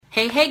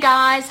Hey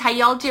guys, how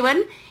y'all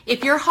doing?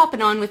 If you're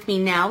hopping on with me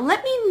now,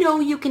 let me know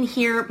you can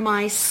hear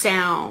my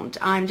sound.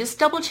 I'm just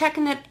double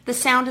checking that the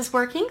sound is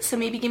working, so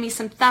maybe give me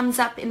some thumbs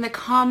up in the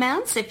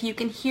comments if you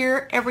can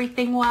hear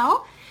everything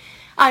well.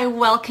 I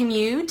welcome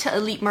you to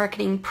Elite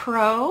Marketing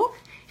Pro.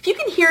 If you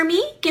can hear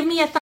me, give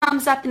me a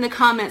thumbs up in the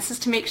comments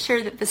just to make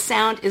sure that the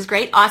sound is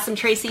great. Awesome,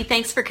 Tracy.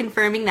 Thanks for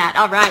confirming that.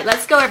 All right,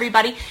 let's go,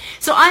 everybody.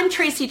 So I'm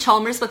Tracy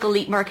Chalmers with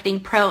Elite Marketing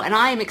Pro, and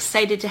I am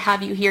excited to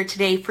have you here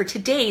today for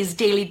today's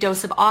Daily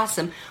Dose of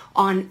Awesome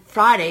on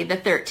Friday the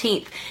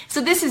 13th. So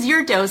this is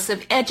your dose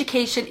of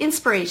education,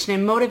 inspiration,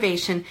 and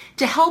motivation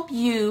to help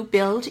you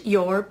build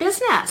your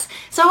business.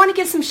 So I want to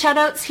give some shout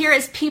outs here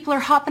as people are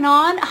hopping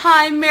on.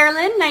 Hi,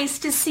 Marilyn. Nice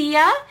to see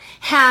ya.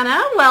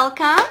 Hannah,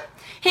 welcome.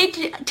 Hey,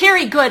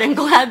 Terry, good. I'm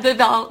glad the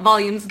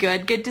volume's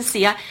good. Good to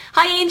see you.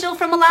 Hi, Angel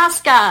from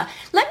Alaska.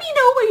 Let me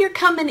know where you're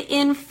coming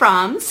in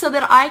from so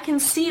that I can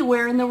see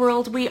where in the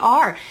world we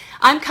are.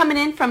 I'm coming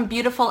in from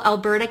beautiful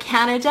Alberta,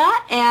 Canada,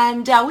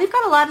 and we've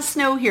got a lot of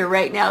snow here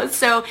right now.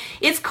 So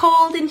it's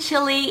cold and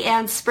chilly,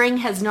 and spring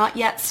has not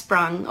yet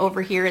sprung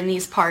over here in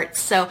these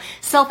parts. So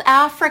South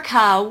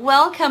Africa,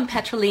 welcome,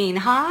 Petroline.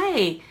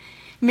 Hi.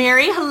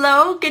 Mary,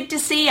 hello. Good to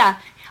see you.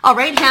 All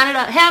right,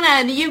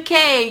 Hannah in the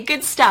UK,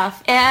 good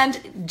stuff.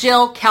 And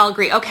Jill,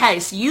 Calgary.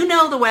 Okay, so you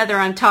know the weather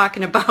I'm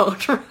talking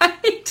about,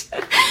 right?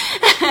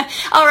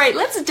 All right,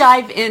 let's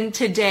dive in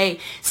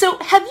today. So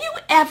have you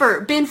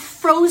ever been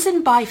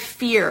frozen by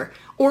fear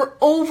or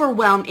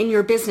overwhelmed in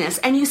your business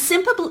and you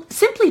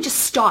simply just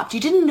stopped? You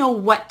didn't know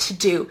what to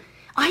do?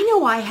 I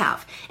know I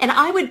have, and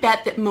I would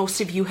bet that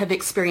most of you have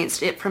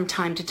experienced it from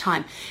time to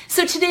time.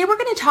 So today we're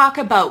going to talk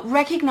about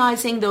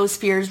recognizing those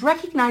fears,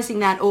 recognizing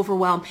that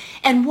overwhelm,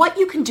 and what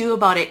you can do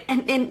about it,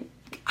 and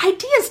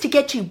ideas to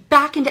get you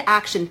back into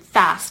action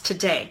fast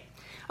today.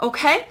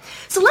 Okay?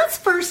 So let's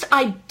first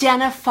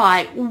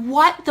identify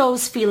what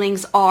those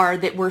feelings are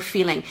that we're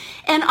feeling.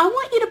 And I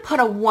want you to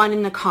put a 1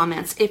 in the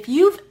comments if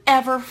you've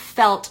ever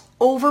felt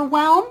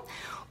overwhelmed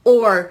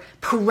or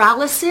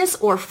paralysis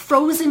or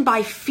frozen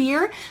by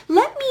fear.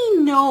 Let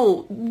me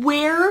know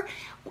where,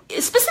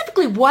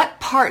 specifically what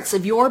parts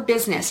of your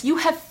business you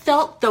have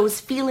felt those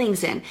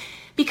feelings in.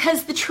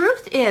 Because the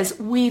truth is,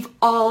 we've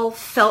all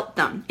felt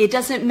them. It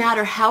doesn't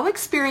matter how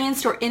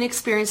experienced or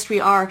inexperienced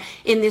we are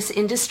in this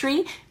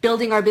industry,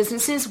 building our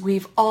businesses,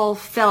 we've all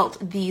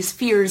felt these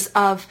fears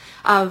of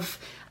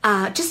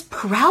just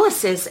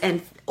paralysis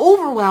and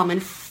overwhelm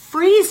and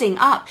freezing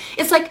up.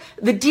 It's like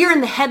the deer in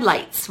the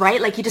headlights,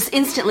 right? Like you just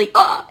instantly,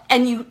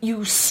 and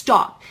you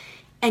stop.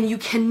 And you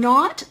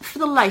cannot, for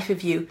the life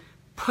of you,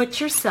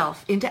 put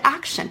yourself into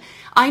action.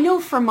 I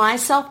know for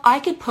myself, I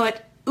could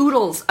put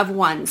oodles of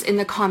 1s in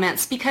the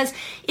comments because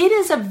it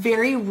is a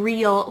very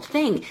real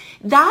thing.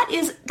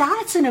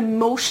 That's an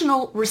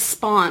emotional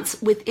response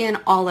within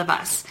all of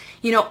us.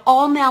 You know,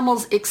 all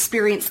mammals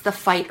experience the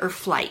fight or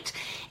flight.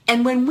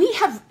 And when we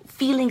have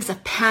feelings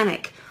of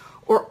panic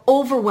or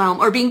overwhelm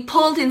or being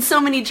pulled in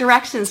so many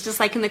directions, just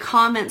like in the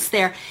comments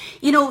there,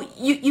 you know,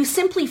 you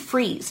simply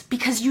freeze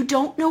because you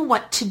don't know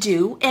what to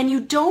do and you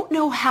don't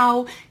know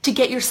how to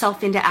get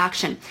yourself into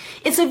action.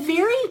 It's a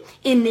very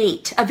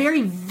innate, a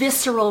very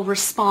visceral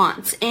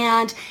response.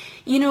 And,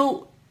 you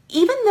know,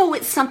 even though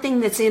it's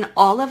something that's in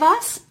all of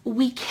us,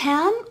 we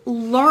can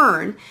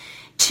learn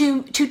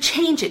to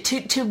change it,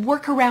 to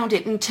work around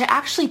it, and to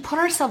actually put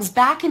ourselves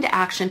back into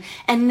action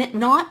and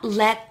not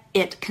let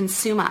it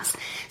consume us.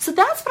 So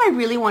that's what I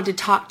really want to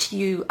talk to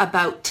you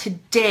about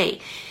today.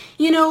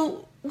 You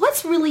know,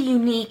 what's really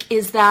unique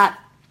is that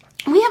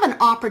we have an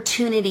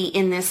opportunity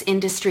in this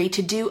industry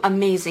to do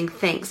amazing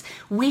things.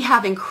 We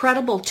have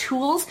incredible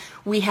tools.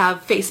 We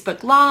have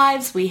Facebook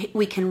Lives.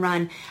 We can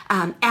run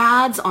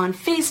ads on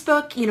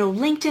Facebook, you know,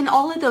 LinkedIn,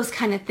 all of those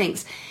kind of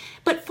things.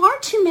 But far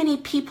too many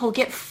people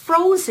get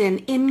frozen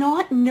in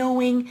not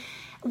knowing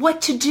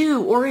what to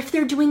do or if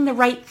they're doing the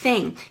right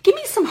thing. Give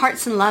me some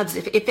hearts and loves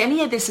if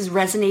any of this is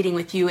resonating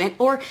with you, and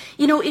or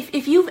you know,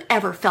 if you've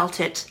ever felt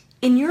it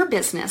in your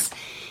business.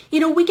 You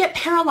know, we get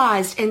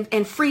paralyzed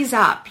and freeze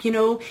up. You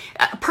know,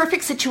 a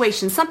perfect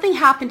situation. Something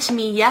happened to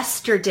me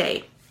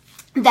yesterday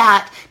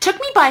that took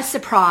me by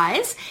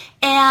surprise,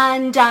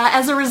 and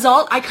as a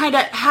result, I kind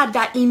of had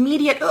that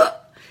immediate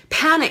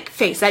panic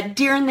face, that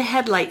deer in the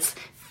headlights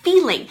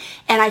feeling,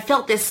 and I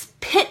felt this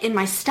pit in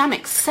my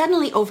stomach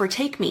suddenly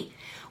overtake me.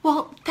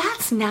 Well,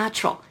 that's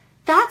natural.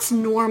 That's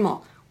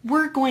normal.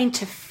 We're going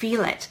to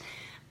feel it.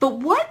 But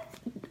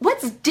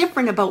what's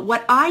different about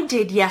what I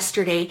did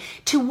yesterday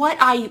to what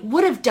I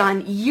would have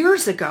done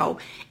years ago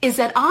is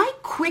that I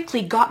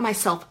quickly got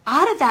myself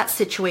out of that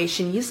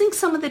situation using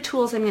some of the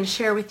tools I'm going to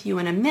share with you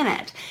in a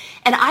minute.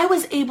 And I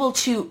was able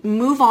to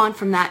move on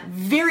from that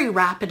very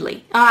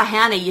rapidly.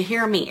 Hannah, you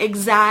hear me?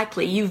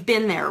 Exactly. You've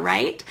been there,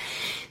 right?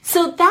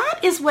 So that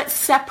is what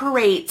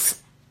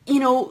separates, you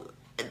know,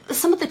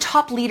 some of the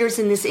top leaders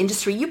in this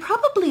industry. You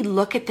probably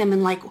look at them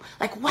and like,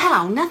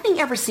 wow, nothing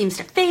ever seems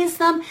to faze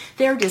them.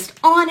 They're just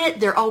on it.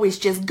 They're always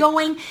just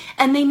going,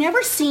 and they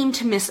never seem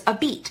to miss a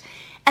beat.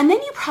 And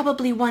then you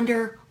probably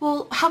wonder,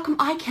 well, how come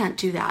I can't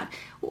do that?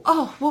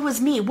 Oh, what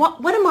was me?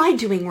 What am I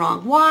doing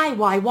wrong?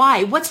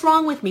 Why? What's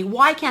wrong with me?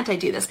 Why can't I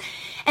do this?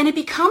 And it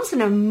becomes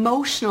an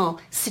emotional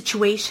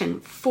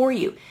situation for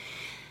you.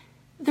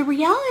 The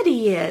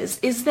reality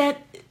is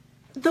that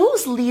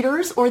those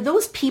leaders or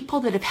those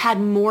people that have had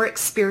more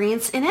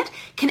experience in it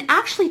can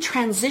actually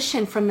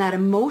transition from that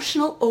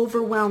emotional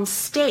overwhelmed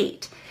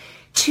state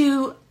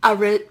to I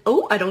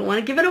don't want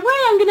to give it away.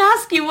 I'm going to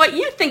ask you what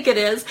you think it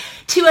is,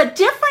 to a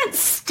different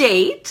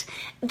state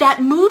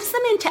that moves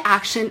them into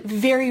action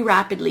very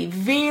rapidly,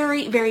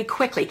 very, very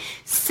quickly.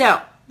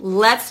 So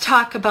let's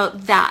talk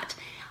about that.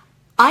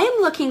 I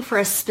am looking for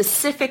a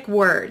specific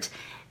word.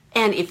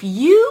 And if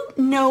you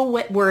know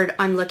what word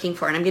I'm looking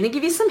for, and I'm going to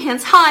give you some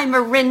hints. Hi,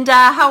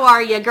 Marinda. How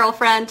are you,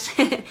 girlfriend?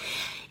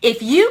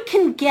 If you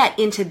can get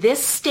into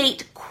this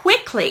state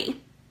quickly,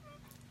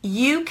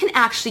 you can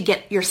actually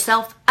get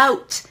yourself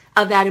out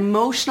of that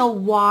emotional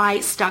why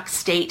stuck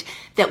state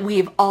that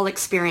we've all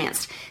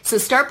experienced. So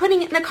start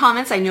putting it in the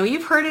comments. I know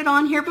you've heard it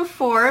on here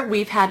before.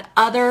 We've had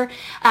other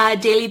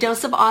Daily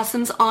Dose of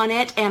Awesomes on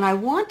it, and I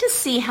want to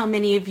see how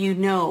many of you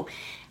know.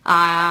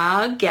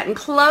 Getting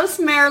close,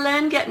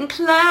 Marilyn, getting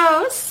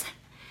close.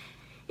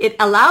 It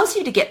allows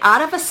you to get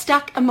out of a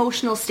stuck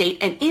emotional state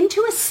and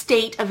into a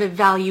state of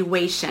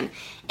evaluation.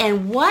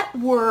 And what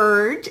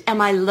word am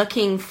I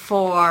looking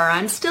for?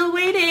 I'm still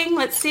waiting.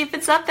 Let's see if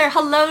it's up there.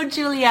 Hello,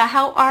 Julia.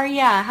 How are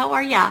ya? How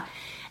are ya?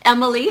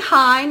 Emily,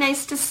 hi.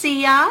 Nice to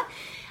see ya.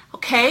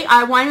 Okay,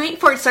 I want to wait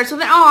for it. It starts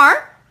with an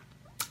R.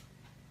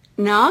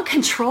 No,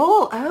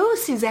 control. Oh,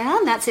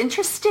 Suzanne, that's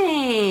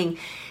interesting.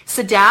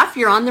 Sadaf,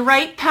 you're on the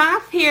right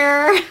path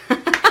here.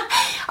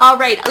 All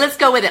right, let's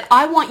go with it.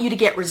 I want you to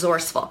get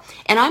resourceful.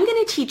 And I'm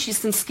going to teach you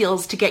some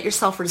skills to get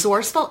yourself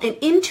resourceful and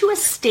into a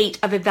state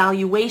of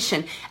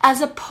evaluation as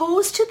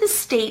opposed to the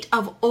state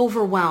of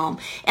overwhelm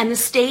and the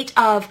state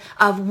of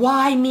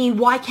why me?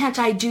 Why can't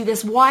I do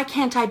this? Why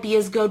can't I be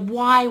as good?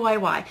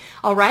 Why?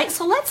 All right,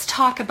 so let's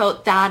talk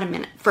about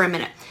that for a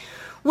minute.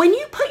 When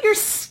you put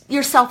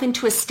yourself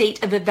into a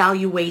state of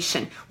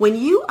evaluation, when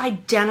you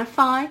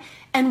identify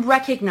and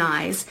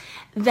recognize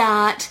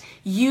that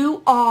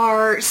you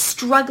are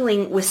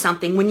struggling with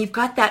something, when you've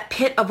got that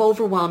pit of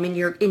overwhelm in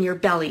your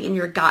belly, in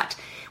your gut,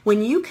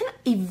 when you can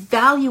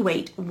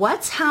evaluate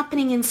what's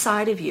happening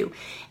inside of you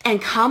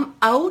and come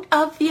out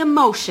of the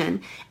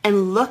emotion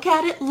and look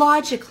at it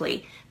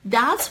logically,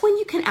 that's when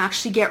you can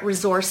actually get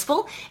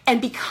resourceful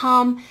and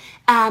become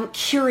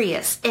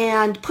curious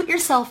and put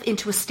yourself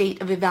into a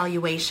state of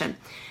evaluation.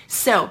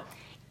 So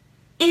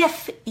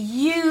if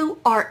you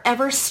are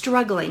ever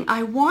struggling,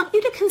 I want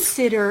you to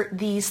consider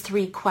these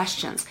 3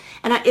 questions.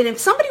 And if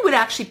somebody would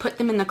actually put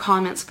them in the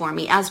comments for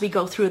me as we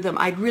go through them,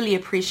 I'd really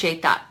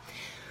appreciate that.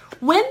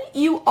 When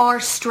you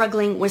are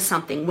struggling with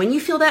something, when you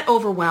feel that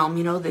overwhelm,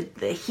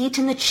 the heat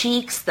in the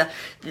cheeks,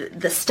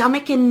 the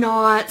stomach in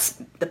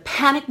knots, the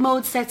panic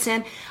mode sets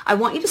in, I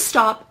want you to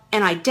stop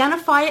and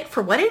identify it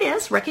for what it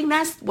is,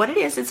 recognize what it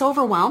is. It's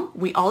overwhelm.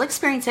 We all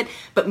experience it,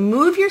 but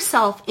move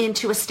yourself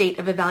into a state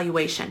of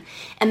evaluation.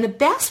 And the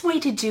best way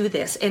to do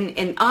this,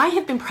 and I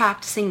have been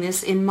practicing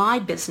this in my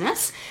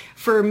business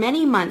for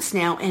many months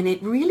now, and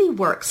it really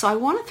works. So I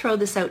want to throw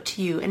this out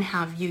to you and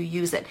have you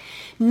use it.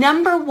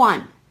 Number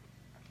 1,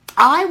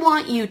 I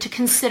want you to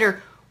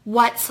consider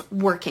what's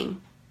working.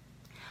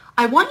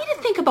 I want you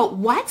to think about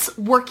what's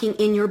working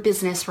in your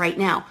business right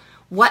now.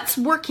 What's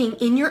working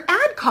in your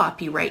ad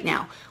copy right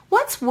now?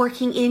 What's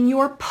working in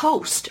your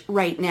post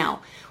right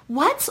now?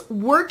 What's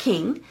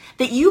working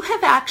that you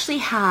have actually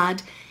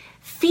had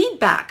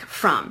feedback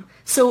from?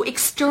 So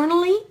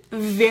externally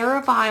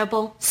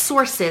verifiable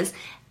sources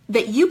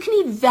that you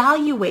can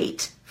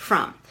evaluate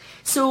from.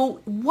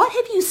 So what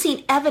have you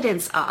seen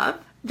evidence of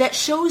that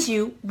shows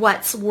you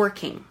what's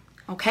working?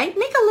 Okay,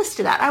 make a list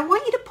of that. I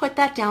want you to put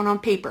that down on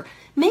paper.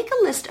 Make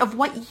a list of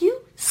what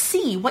you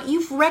see, what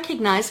you've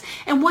recognized,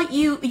 and what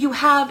you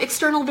have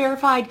external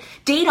verified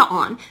data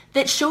on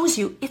that shows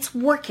you it's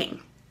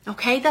working.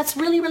 Okay, that's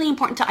really, really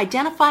important to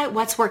identify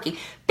what's working.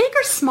 Big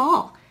or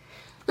small.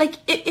 Like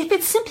if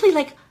it's simply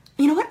like,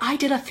 you know what, I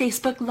did a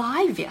Facebook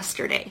Live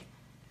yesterday.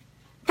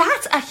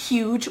 That's a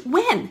huge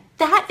win.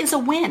 That is a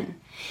win.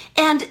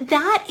 And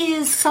that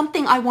is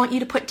something I want you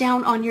to put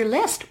down on your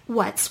list.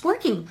 What's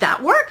working?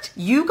 That worked.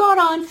 You got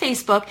on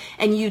Facebook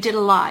and you did a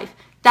live.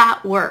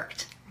 That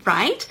worked,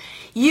 right?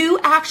 You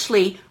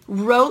actually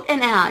wrote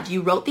an ad.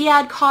 You wrote the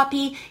ad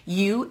copy.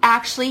 You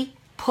actually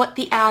put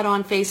the ad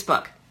on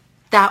Facebook.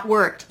 That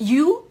worked.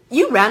 You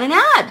ran an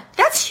ad.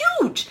 That's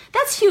huge.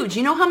 That's huge.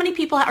 You know how many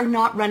people are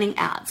not running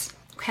ads?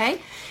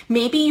 Okay?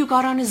 Maybe you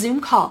got on a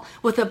Zoom call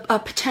with a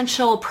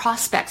potential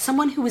prospect,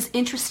 someone who was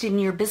interested in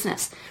your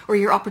business or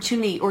your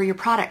opportunity or your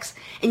products,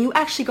 and you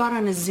actually got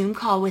on a Zoom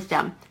call with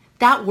them.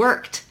 That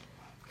worked.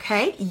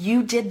 Okay?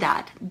 You did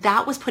that.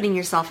 That was putting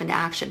yourself into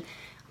action.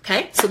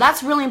 Okay? So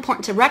that's really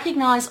important to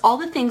recognize all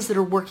the things that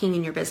are working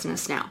in your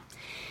business now.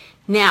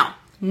 Now,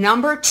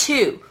 number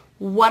 2,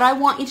 what I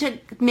want you to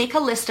make a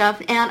list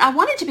of, and I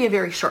want it to be a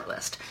very short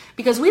list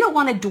because we don't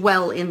want to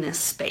dwell in this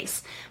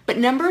space. But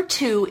number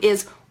 2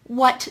 is,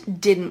 what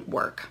didn't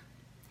work.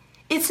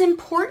 It's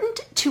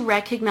important to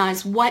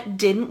recognize what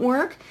didn't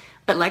work,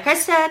 but like I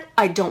said,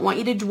 I don't want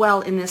you to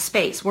dwell in this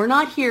space. We're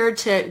not here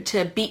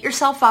to beat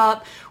yourself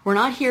up. We're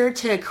not here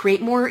to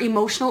create more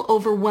emotional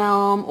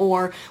overwhelm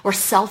or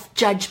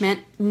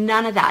self-judgment.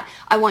 None of that.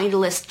 I want you to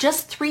list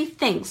just 3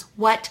 things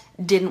what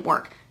didn't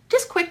work.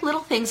 Just quick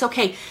little things.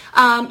 Okay,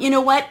 you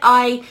know what?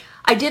 I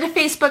did a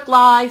Facebook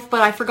Live,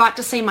 but I forgot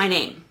to say my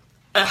name.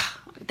 Ugh,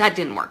 that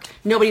didn't work.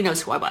 Nobody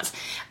knows who I was.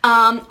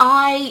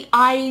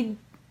 I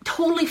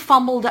totally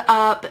fumbled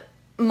up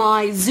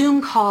my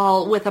Zoom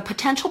call with a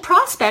potential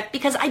prospect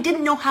because I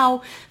didn't know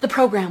how the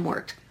program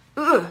worked.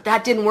 Ugh,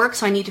 that didn't work,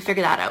 so I need to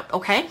figure that out,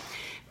 okay?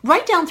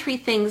 Write down 3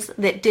 things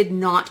that did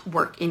not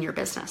work in your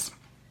business.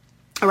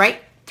 All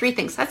right? 3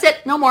 things. That's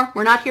it. No more.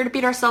 We're not here to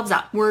beat ourselves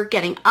up. We're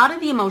getting out of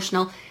the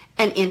emotional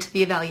and into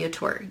the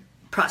evaluatory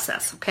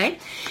process, okay?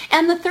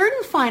 And the third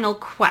and final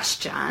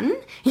question,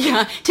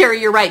 yeah,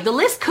 Terry, you're right. The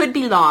list could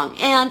be long,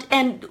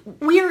 and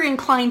we are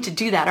inclined to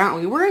do that, aren't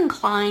we? We're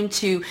inclined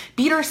to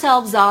beat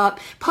ourselves up,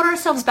 put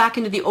ourselves back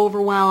into the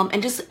overwhelm,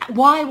 and just,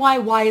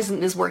 why isn't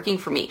this working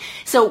for me?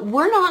 So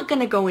we're not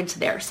going to go into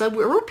there. So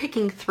we're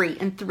picking 3,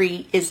 and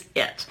 3 is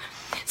it.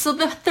 So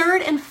the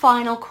third and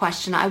final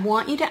question I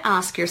want you to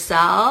ask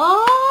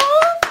yourself,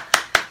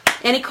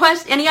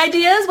 any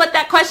ideas what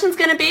that question's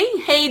going to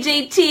be? Hey,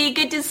 JT,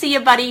 good to see you,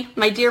 buddy.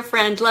 My dear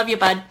friend. Love you,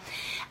 bud.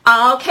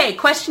 Okay,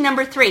 question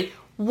number 3.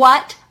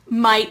 What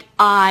might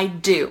I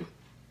do?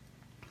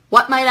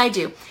 What might I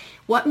do?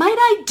 What might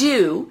I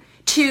do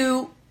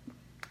to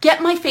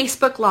get my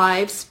Facebook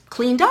Lives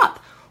cleaned up?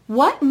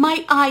 What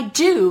might I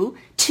do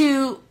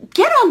to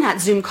get on that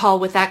Zoom call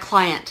with that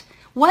client?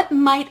 What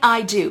might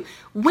I do?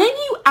 When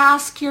you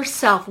ask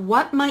yourself,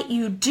 what might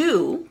you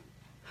do,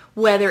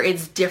 whether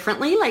it's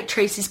differently, like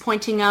Tracy's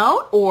pointing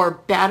out, or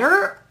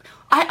better,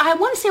 I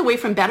want to stay away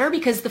from better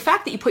because the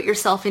fact that you put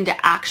yourself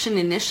into action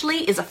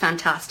initially is a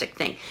fantastic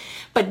thing.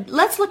 But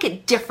let's look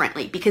at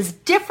differently, because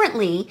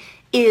differently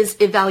is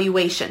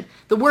evaluation.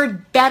 The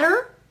word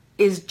better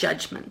is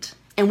judgment.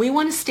 And we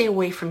want to stay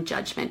away from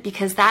judgment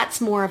because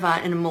that's more of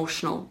an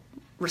emotional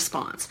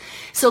response.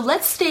 So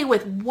let's stay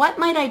with what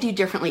might I do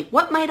differently?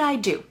 What might I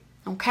do?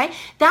 Okay?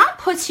 That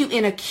puts you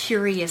in a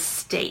curious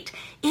state.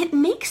 It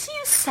makes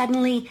you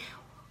suddenly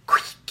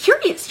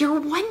curious. You're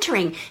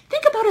wondering.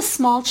 Think about a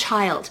small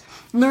child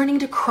learning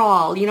to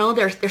crawl. You know,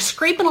 they're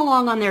scraping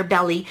along on their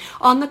belly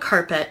on the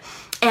carpet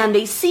and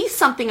they see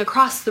something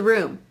across the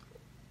room.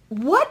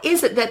 What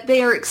is it that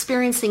they are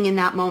experiencing in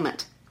that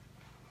moment?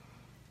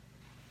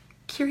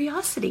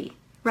 Curiosity,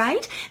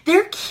 right?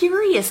 They're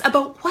curious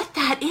about what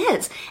that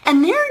is.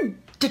 And they're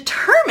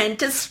determined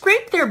to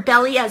scrape their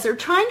belly as they're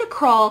trying to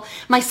crawl.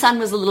 My son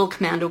was a little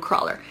commando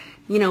crawler.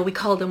 You know, we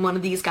called him one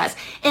of these guys.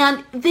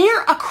 And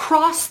they're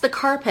across the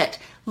carpet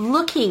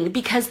looking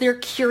because they're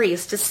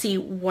curious to see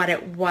what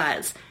it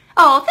was.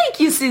 Oh, thank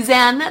you,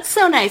 Suzanne. That's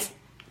so nice.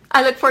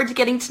 I look forward to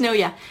getting to know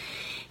you.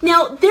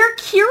 Now, they're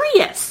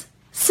curious.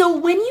 So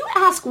when you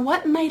ask,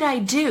 what might I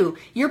do?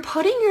 You're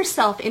putting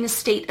yourself in a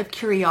state of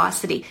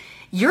curiosity.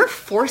 You're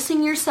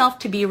forcing yourself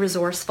to be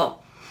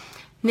resourceful.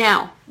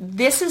 Now,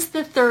 this is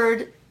the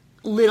third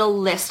little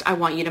list I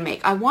want you to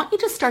make. I want you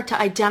to start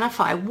to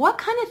identify what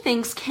kind of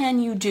things can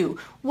you do?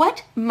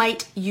 What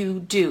might you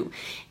do?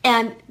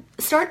 And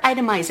start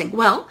itemizing.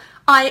 Well,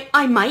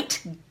 I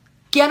might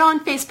get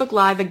on Facebook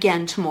Live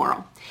again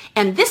tomorrow.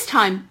 And this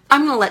time,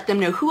 I'm going to let them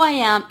know who I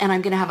am, and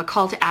I'm going to have a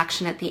call to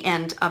action at the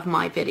end of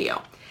my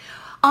video.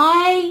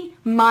 I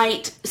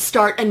might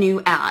start a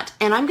new ad,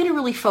 and I'm going to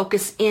really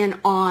focus in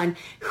on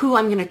who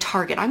I'm going to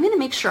target. I'm going to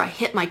make sure I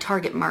hit my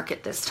target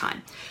market this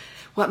time.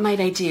 What might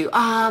I do?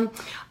 I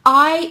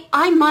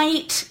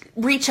might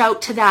reach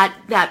out to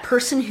that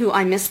person who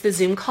I missed the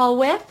Zoom call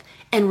with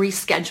and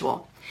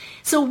reschedule.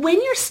 So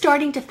when you're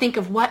starting to think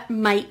of what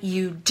might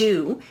you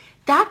do,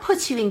 that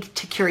puts you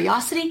into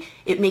curiosity,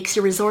 it makes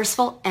you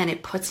resourceful, and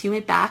it puts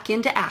you back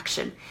into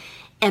action.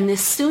 And the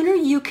sooner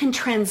you can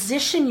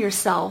transition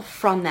yourself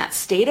from that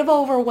state of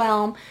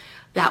overwhelm,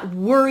 that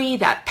worry,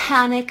 that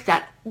panic,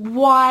 that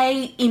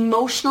why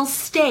emotional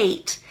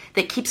state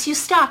that keeps you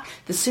stuck,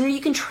 the sooner you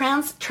can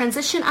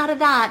transition out of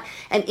that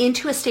and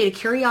into a state of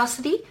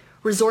curiosity,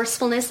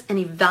 resourcefulness, and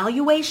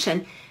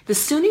evaluation, the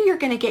sooner you're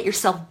going to get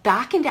yourself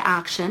back into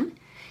action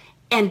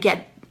and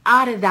get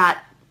out of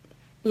that,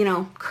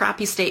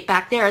 crappy state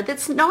back there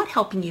that's not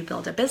helping you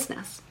build a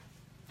business.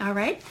 All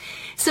right?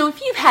 So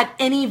if you've had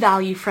any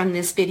value from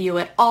this video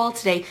at all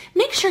today,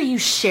 make sure you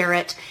share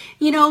it.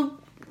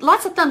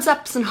 Lots of thumbs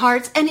ups and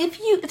hearts. And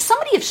if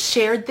somebody has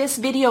shared this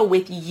video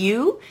with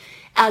you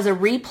as a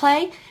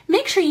replay,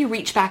 make sure you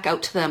reach back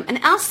out to them and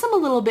ask them a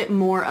little bit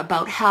more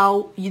about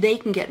how they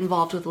can get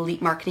involved with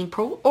Elite Marketing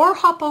Pro, or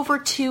hop over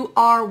to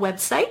our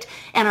website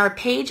and our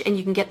page and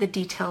you can get the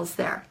details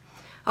there.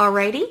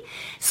 Alrighty,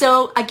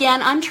 so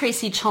again, I'm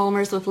Tracy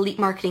Chalmers with Elite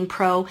Marketing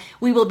Pro.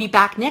 We will be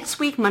back next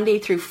week, Monday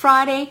through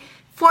Friday.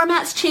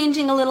 Format's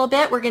changing a little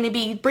bit. We're going to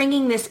be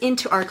bringing this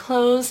into our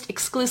closed,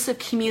 exclusive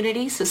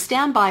community, so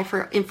stand by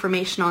for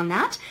information on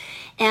that.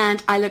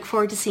 And I look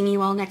forward to seeing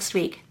you all next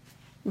week.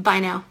 Bye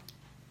now.